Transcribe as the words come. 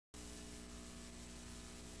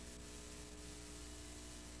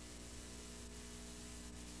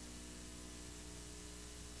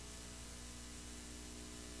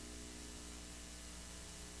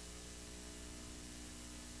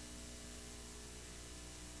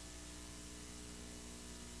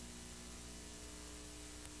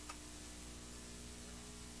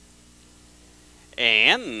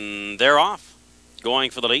And they're off.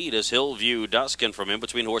 Going for the lead is Hillview Dusk, and from in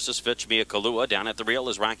between horses, Fitch Me a Kalua. Down at the rail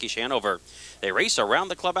is Rakish Hanover. They race around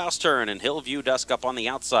the clubhouse turn, and Hillview Dusk up on the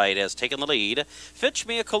outside has taken the lead. Fitch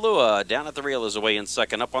Me a Kalua down at the rail is away in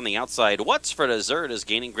second. Up on the outside, What's for Dessert is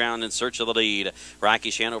gaining ground in search of the lead.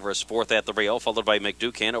 Rakish Hanover is fourth at the rail, followed by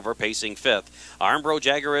McDuke Hanover pacing fifth. Armbro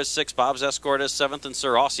Jagger is sixth, Bob's Escort is seventh, and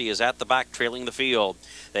Sir Aussie is at the back trailing the field.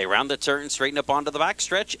 They round the turn, straighten up onto the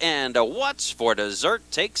backstretch, and What's for Dessert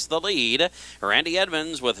takes the lead. Randy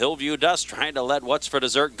Edmonds with Hillview Dust trying to let What's for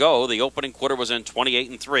Dessert go. The opening quarter was in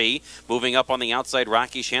 28-3. Moving up on the outside,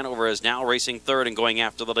 Rocky Hanover is now racing third and going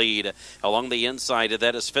after the lead. Along the inside,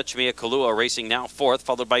 that is Fitch Me a Kalua racing now fourth,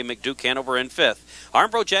 followed by McDuke Hanover in fifth.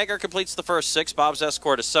 Armbro Jagger completes the first six. Bob's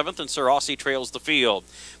Escort is seventh, and Sir Aussie trails the field.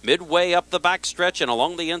 Midway up the backstretch and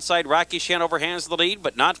along the inside, Rocky Hanover hands the lead,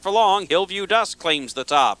 but not for long. Hillview Dust claims the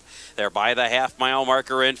top. They're by the half-mile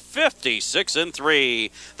marker in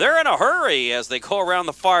 56-3. They're in a hurry as they go around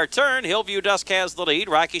the far turn. Hillview Dusk has the lead.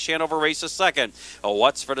 Rocky Hanover races second.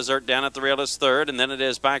 What's for Dessert down at the rail is third, and then it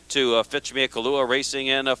is back to Fitch Me a Kalua racing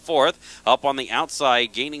in fourth. Up on the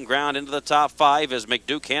outside, gaining ground into the top five is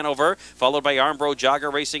McDuke Hanover, followed by Armbro Jagger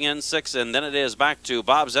racing in sixth, and then it is back to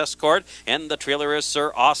Bob's Escort, and the trailer is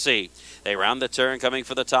Sir Aussie. They round the turn, coming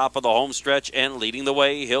for the top of the home stretch, and leading the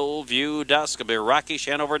way, Hillview Dusk. Rocky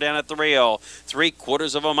Hanover down at the rail.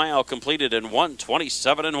 3/4 of a mile completed in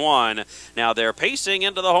 1:27.1. Now they're pacing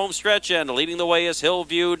into the home stretch, and leading the way is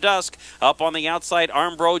Hillview Dusk. Up on the outside,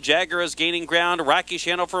 Armbro Jagger is gaining ground. Rocky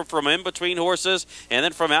Hanover from in between horses, and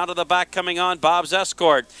then from out of the back coming on, Bob's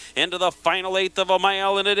Escort. Into the final eighth of a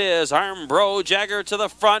mile, and it is Armbro Jagger to the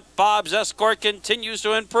front. Bob's Escort continues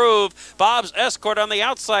to improve. Bob's Escort on the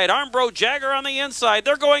outside, Armbro Jagger on the inside.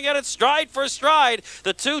 They're going at it stride for stride.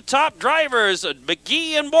 The two top drivers,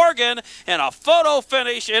 Magee and Morgan, and a photo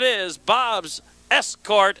finish. It is Bob's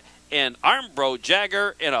Escort and Armbro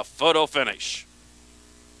Jagger in a photo finish.